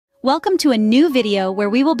Welcome to a new video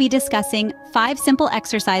where we will be discussing 5 simple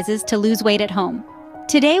exercises to lose weight at home.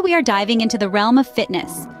 Today we are diving into the realm of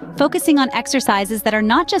fitness, focusing on exercises that are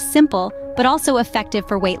not just simple, but also effective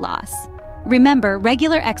for weight loss. Remember,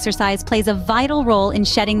 regular exercise plays a vital role in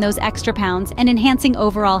shedding those extra pounds and enhancing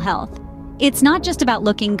overall health. It's not just about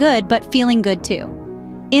looking good, but feeling good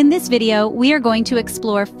too. In this video, we are going to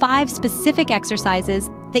explore 5 specific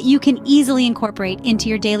exercises that you can easily incorporate into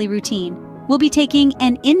your daily routine. We'll be taking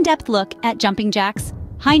an in-depth look at jumping jacks,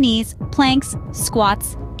 high knees, planks,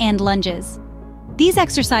 squats, and lunges. These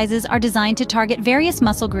exercises are designed to target various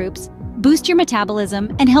muscle groups, boost your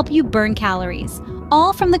metabolism, and help you burn calories,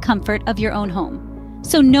 all from the comfort of your own home.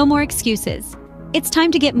 So no more excuses. It's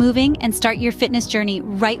time to get moving and start your fitness journey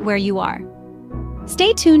right where you are.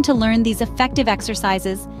 Stay tuned to learn these effective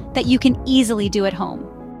exercises that you can easily do at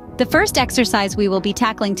home. The first exercise we will be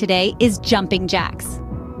tackling today is jumping jacks.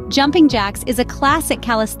 Jumping jacks is a classic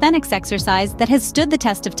calisthenics exercise that has stood the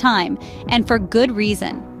test of time, and for good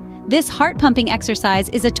reason. This heart-pumping exercise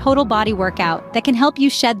is a total body workout that can help you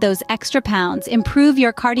shed those extra pounds, improve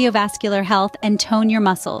your cardiovascular health, and tone your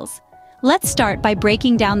muscles. Let's start by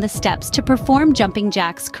breaking down the steps to perform jumping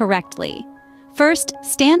jacks correctly. First,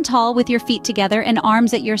 stand tall with your feet together and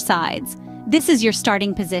arms at your sides. This is your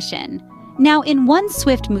starting position. Now, in one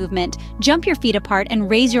swift movement, jump your feet apart and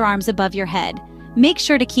raise your arms above your head. Make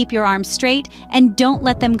sure to keep your arms straight and don't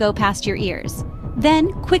let them go past your ears.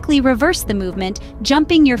 Then, quickly reverse the movement,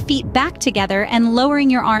 jumping your feet back together and lowering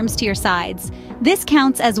your arms to your sides. This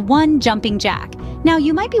counts as one jumping jack. Now,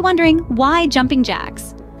 you might be wondering, why jumping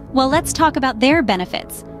jacks? Well, let's talk about their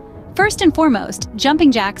benefits. First and foremost,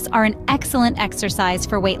 jumping jacks are an excellent exercise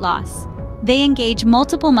for weight loss. They engage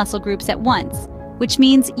multiple muscle groups at once, which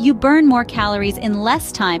means you burn more calories in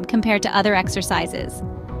less time compared to other exercises.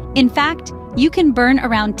 In fact, you can burn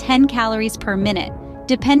around 10 calories per minute,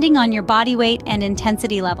 depending on your body weight and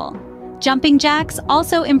intensity level. Jumping jacks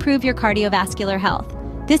also improve your cardiovascular health.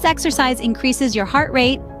 This exercise increases your heart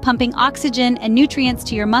rate, pumping oxygen and nutrients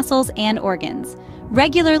to your muscles and organs.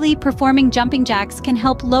 Regularly performing jumping jacks can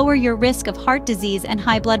help lower your risk of heart disease and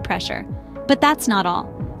high blood pressure. But that's not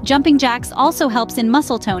all. Jumping jacks also helps in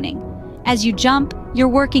muscle toning. As you jump, you're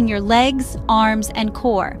working your legs, arms, and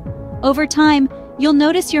core. Over time, you'll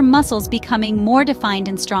notice your muscles becoming more defined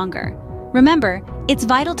and stronger. Remember, it's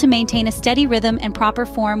vital to maintain a steady rhythm and proper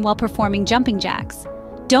form while performing jumping jacks.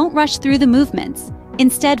 Don't rush through the movements.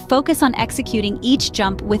 Instead, focus on executing each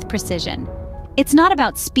jump with precision. It's not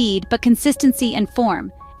about speed, but consistency and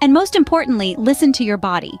form. And most importantly, listen to your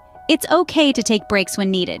body. It's okay to take breaks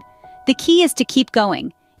when needed. The key is to keep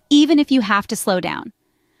going, even if you have to slow down.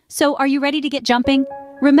 So, are you ready to get jumping?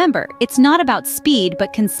 Remember, it's not about speed,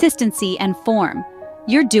 but consistency and form.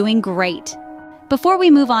 You're doing great. Before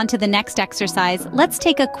we move on to the next exercise, let's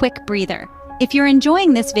take a quick breather. If you're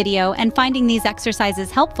enjoying this video and finding these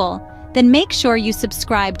exercises helpful, then make sure you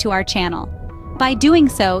subscribe to our channel. By doing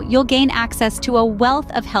so, you'll gain access to a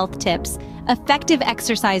wealth of health tips, effective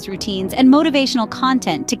exercise routines, and motivational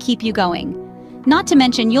content to keep you going. Not to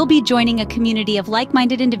mention, you'll be joining a community of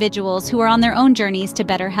like-minded individuals who are on their own journeys to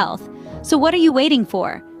better health. So what are you waiting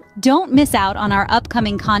for? Don't miss out on our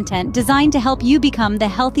upcoming content designed to help you become the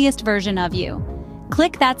healthiest version of you.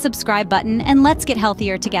 Click that subscribe button and let's get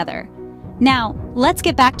healthier together. Now, let's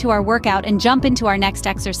get back to our workout and jump into our next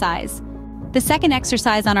exercise. The second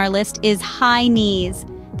exercise on our list is high knees.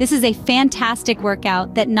 This is a fantastic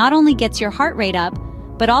workout that not only gets your heart rate up,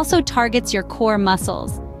 but also targets your core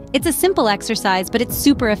muscles. It's a simple exercise, but it's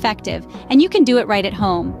super effective, and you can do it right at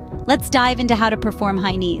home. Let's dive into how to perform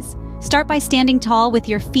high knees. Start by standing tall with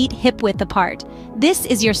your feet hip-width apart. This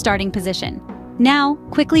is your starting position. Now,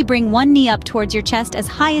 quickly bring one knee up towards your chest as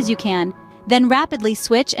high as you can, then rapidly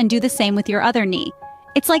switch and do the same with your other knee.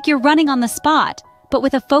 It's like you're running on the spot, but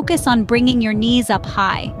with a focus on bringing your knees up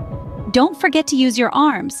high. Don't forget to use your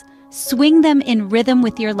arms. Swing them in rhythm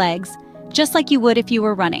with your legs, just like you would if you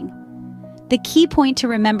were running. The key point to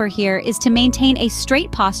remember here is to maintain a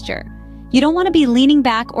straight posture. You don't want to be leaning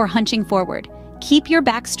back or hunching forward. Keep your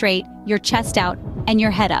back straight, your chest out, and your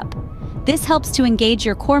head up. This helps to engage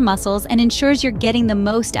your core muscles and ensures you're getting the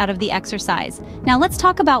most out of the exercise. Now let's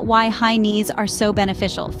talk about why high knees are so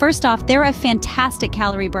beneficial. First off, they're a fantastic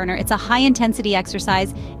calorie burner. It's a high-intensity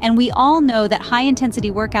exercise, and we all know that high-intensity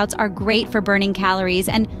workouts are great for burning calories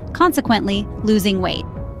and, consequently, losing weight.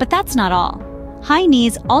 But that's not all. High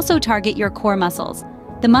knees also target your core muscles,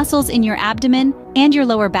 the muscles in your abdomen and your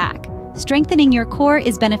lower back. Strengthening your core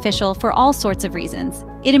is beneficial for all sorts of reasons.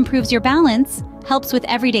 It improves your balance, helps with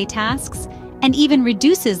everyday tasks, and even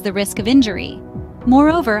reduces the risk of injury.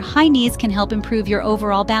 Moreover, high knees can help improve your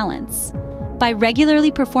overall balance. By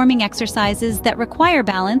regularly performing exercises that require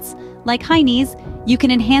balance, like high knees, you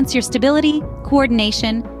can enhance your stability,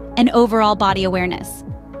 coordination, and overall body awareness.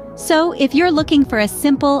 So, if you're looking for a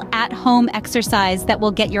simple, at-home exercise that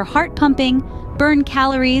will get your heart pumping, burn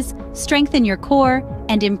calories, strengthen your core,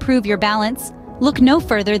 and improve your balance, look no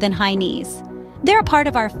further than high knees. They're a part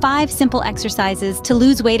of our 5 simple exercises to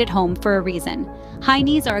lose weight at home for a reason. High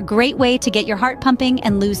knees are a great way to get your heart pumping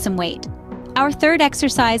and lose some weight. Our third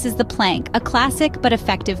exercise is the plank, a classic but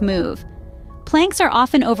effective move. Planks are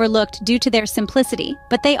often overlooked due to their simplicity,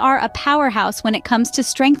 but they are a powerhouse when it comes to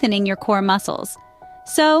strengthening your core muscles.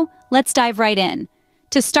 So, let's dive right in.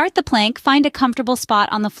 To start the plank, find a comfortable spot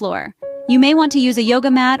on the floor. You may want to use a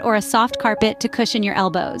yoga mat or a soft carpet to cushion your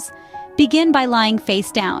elbows. Begin by lying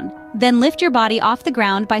face down. Then lift your body off the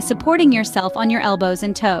ground by supporting yourself on your elbows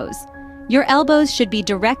and toes. Your elbows should be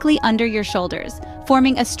directly under your shoulders,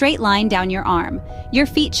 forming a straight line down your arm. Your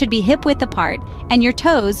feet should be hip-width apart, and your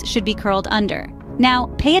toes should be curled under. Now,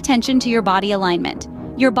 pay attention to your body alignment.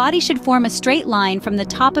 Your body should form a straight line from the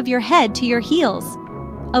top of your head to your heels.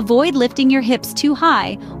 Avoid lifting your hips too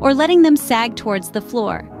high or letting them sag towards the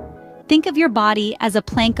floor. Think of your body as a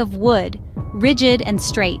plank of wood, rigid and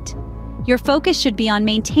straight. Your focus should be on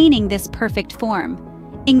maintaining this perfect form.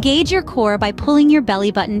 Engage your core by pulling your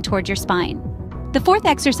belly button toward your spine. The fourth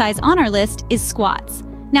exercise on our list is squats.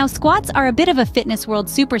 Now, squats are a bit of a fitness world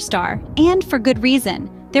superstar, and for good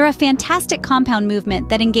reason. They're a fantastic compound movement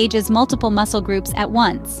that engages multiple muscle groups at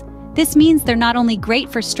once. This means they're not only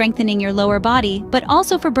great for strengthening your lower body, but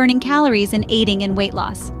also for burning calories and aiding in weight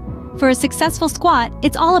loss. For a successful squat,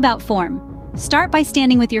 it's all about form. Start by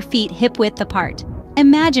standing with your feet hip-width apart.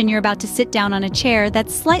 Imagine you're about to sit down on a chair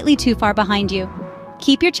that's slightly too far behind you.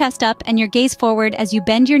 Keep your chest up and your gaze forward as you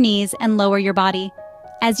bend your knees and lower your body.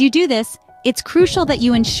 As you do this, it's crucial that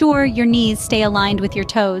you ensure your knees stay aligned with your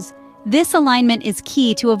toes. This alignment is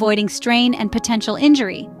key to avoiding strain and potential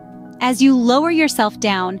injury. As you lower yourself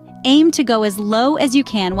down, aim to go as low as you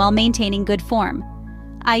can while maintaining good form.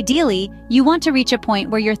 Ideally, you want to reach a point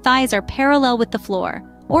where your thighs are parallel with the floor,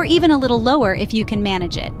 or even a little lower if you can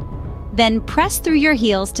manage it. Then press through your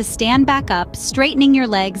heels to stand back up, straightening your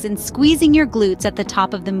legs and squeezing your glutes at the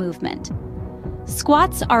top of the movement.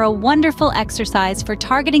 Squats are a wonderful exercise for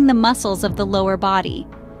targeting the muscles of the lower body.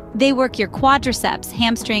 They work your quadriceps,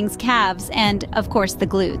 hamstrings, calves, and, of course, the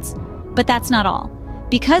glutes. But that's not all.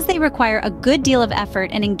 Because they require a good deal of effort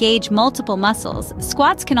and engage multiple muscles,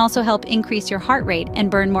 squats can also help increase your heart rate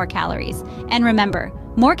and burn more calories. And remember,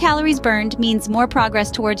 more calories burned means more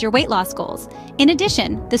progress towards your weight loss goals. In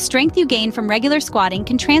addition, the strength you gain from regular squatting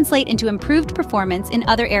can translate into improved performance in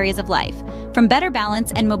other areas of life, from better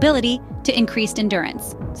balance and mobility to increased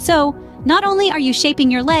endurance. So, not only are you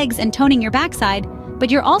shaping your legs and toning your backside,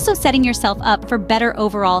 but you're also setting yourself up for better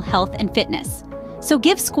overall health and fitness. So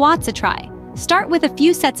give squats a try. Start with a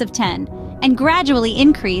few sets of 10 and gradually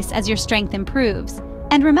increase as your strength improves.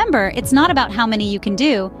 And remember, it's not about how many you can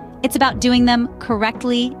do, it's about doing them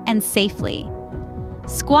correctly and safely.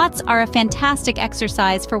 Squats are a fantastic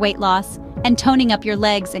exercise for weight loss and toning up your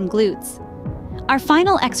legs and glutes. Our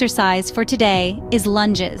final exercise for today is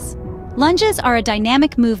lunges. Lunges are a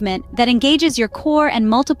dynamic movement that engages your core and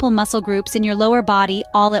multiple muscle groups in your lower body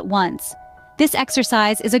all at once. This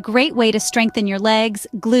exercise is a great way to strengthen your legs,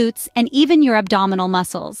 glutes, and even your abdominal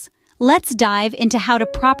muscles. Let's dive into how to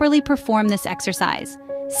properly perform this exercise.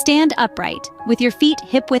 Stand upright, with your feet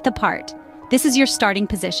hip-width apart. This is your starting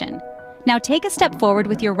position. Now take a step forward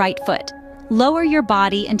with your right foot. Lower your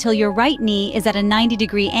body until your right knee is at a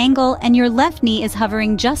 90-degree angle and your left knee is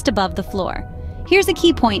hovering just above the floor. Here's a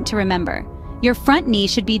key point to remember. Your front knee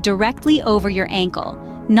should be directly over your ankle,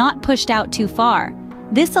 not pushed out too far.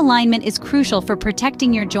 This alignment is crucial for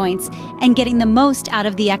protecting your joints and getting the most out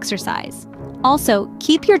of the exercise. Also,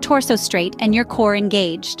 keep your torso straight and your core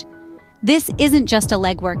engaged. This isn't just a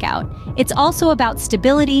leg workout. It's also about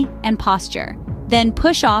stability and posture. Then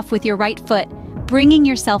push off with your right foot, bringing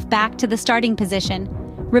yourself back to the starting position.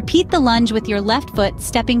 Repeat the lunge with your left foot,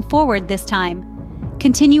 stepping forward this time.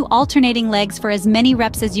 Continue alternating legs for as many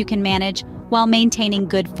reps as you can manage while maintaining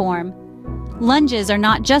good form. Lunges are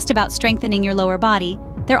not just about strengthening your lower body,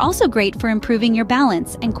 they're also great for improving your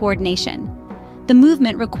balance and coordination. The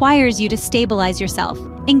movement requires you to stabilize yourself,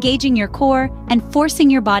 engaging your core and forcing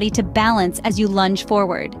your body to balance as you lunge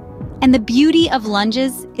forward. And the beauty of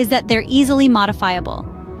lunges is that they're easily modifiable.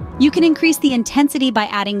 You can increase the intensity by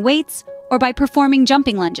adding weights or by performing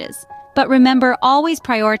jumping lunges. But remember, always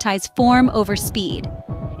prioritize form over speed.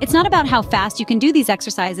 It's not about how fast you can do these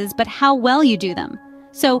exercises, but how well you do them.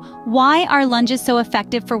 So, why are lunges so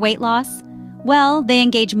effective for weight loss? Well, they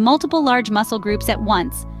engage multiple large muscle groups at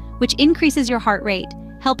once, which increases your heart rate,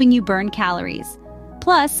 helping you burn calories.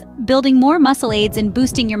 Plus, building more muscle aids in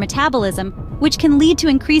boosting your metabolism, which can lead to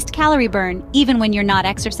increased calorie burn even when you're not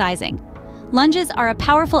exercising. Lunges are a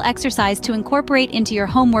powerful exercise to incorporate into your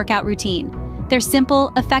home workout routine. They're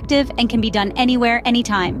simple, effective, and can be done anywhere,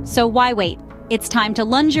 anytime, so why wait? It's time to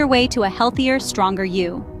lunge your way to a healthier, stronger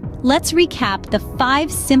you. Let's recap the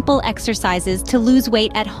 5 simple exercises to lose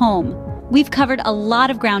weight at home. We've covered a lot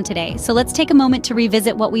of ground today, so let's take a moment to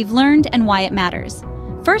revisit what we've learned and why it matters.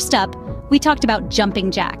 First up, we talked about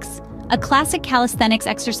jumping jacks, a classic calisthenics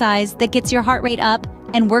exercise that gets your heart rate up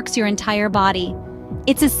and works your entire body.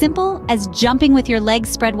 It's as simple as jumping with your legs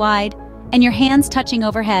spread wide and your hands touching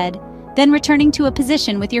overhead, then returning to a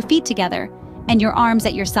position with your feet together and your arms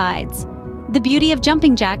at your sides. The beauty of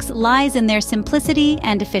jumping jacks lies in their simplicity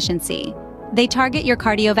and efficiency. They target your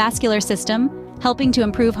cardiovascular system, helping to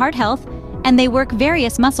improve heart health, and they work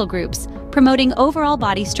various muscle groups, promoting overall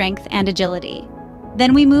body strength and agility.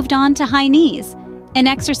 Then we moved on to high knees, an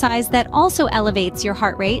exercise that also elevates your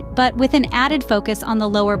heart rate, but with an added focus on the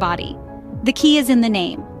lower body. The key is in the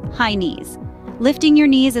name, high knees. Lifting your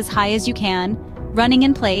knees as high as you can, running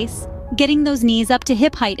in place, getting those knees up to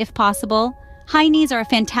hip height if possible. High knees are a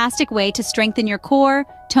fantastic way to strengthen your core,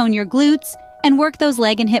 tone your glutes, and work those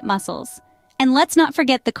leg and hip muscles. And let's not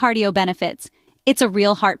forget the cardio benefits. It's a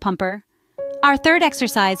real heart pumper. Our third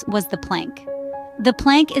exercise was the plank. The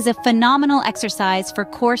plank is a phenomenal exercise for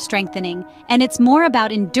core strengthening, and it's more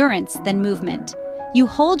about endurance than movement. You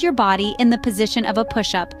hold your body in the position of a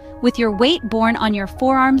push-up, with your weight borne on your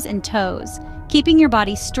forearms and toes, keeping your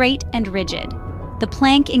body straight and rigid. The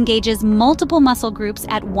plank engages multiple muscle groups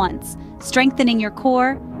at once, strengthening your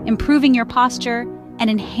core, improving your posture,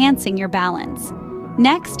 and enhancing your balance.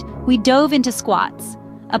 Next, we dove into squats,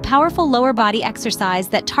 a powerful lower body exercise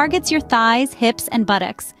that targets your thighs, hips, and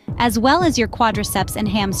buttocks, as well as your quadriceps and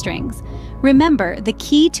hamstrings. Remember, the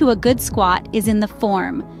key to a good squat is in the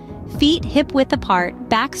form. Feet hip-width apart,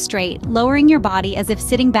 back straight, lowering your body as if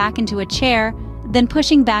sitting back into a chair, then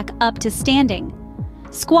pushing back up to standing.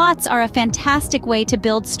 Squats are a fantastic way to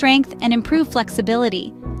build strength and improve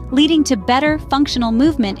flexibility, leading to better functional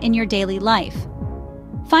movement in your daily life.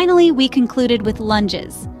 Finally, we concluded with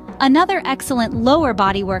lunges, another excellent lower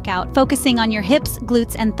body workout focusing on your hips,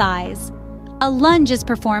 glutes, and thighs. A lunge is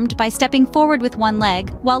performed by stepping forward with one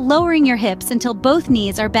leg while lowering your hips until both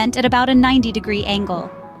knees are bent at about a 90-degree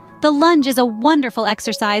angle. The lunge is a wonderful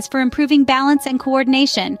exercise for improving balance and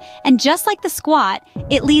coordination, and just like the squat,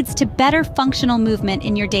 it leads to better functional movement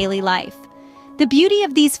in your daily life. The beauty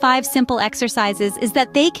of these 5 simple exercises is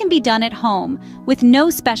that they can be done at home with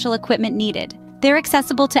no special equipment needed. They're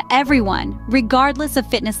accessible to everyone, regardless of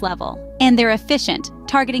fitness level, and they're efficient,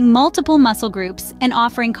 targeting multiple muscle groups and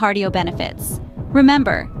offering cardio benefits.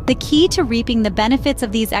 Remember, the key to reaping the benefits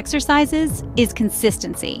of these exercises is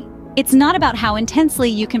consistency. It's not about how intensely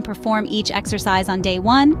you can perform each exercise on day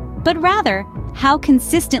 1, but rather how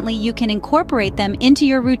consistently you can incorporate them into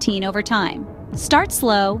your routine over time. Start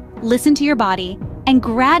slow, listen to your body, and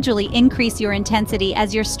gradually increase your intensity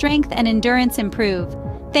as your strength and endurance improve.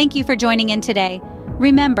 Thank you for joining in today.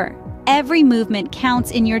 Remember, every movement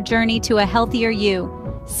counts in your journey to a healthier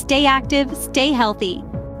you. Stay active, stay healthy.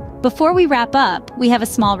 Before we wrap up, we have a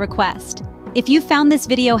small request. If you found this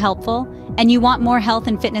video helpful and you want more health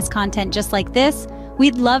and fitness content just like this,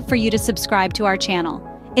 we'd love for you to subscribe to our channel.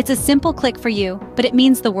 It's a simple click for you, but it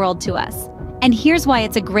means the world to us. And here's why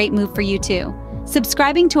it's a great move for you too.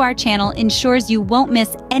 Subscribing to our channel ensures you won't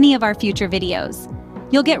miss any of our future videos.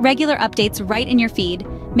 You'll get regular updates right in your feed,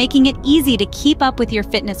 making it easy to keep up with your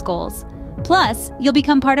fitness goals. Plus, you'll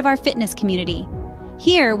become part of our fitness community.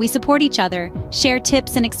 Here, we support each other, share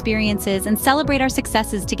tips and experiences, and celebrate our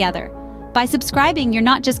successes together. By subscribing, you're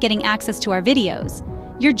not just getting access to our videos.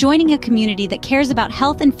 You're joining a community that cares about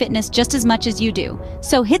health and fitness just as much as you do.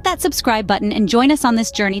 So hit that subscribe button and join us on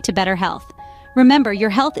this journey to better health. Remember, your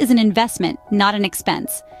health is an investment, not an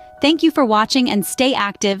expense. Thank you for watching, and stay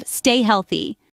active, stay healthy.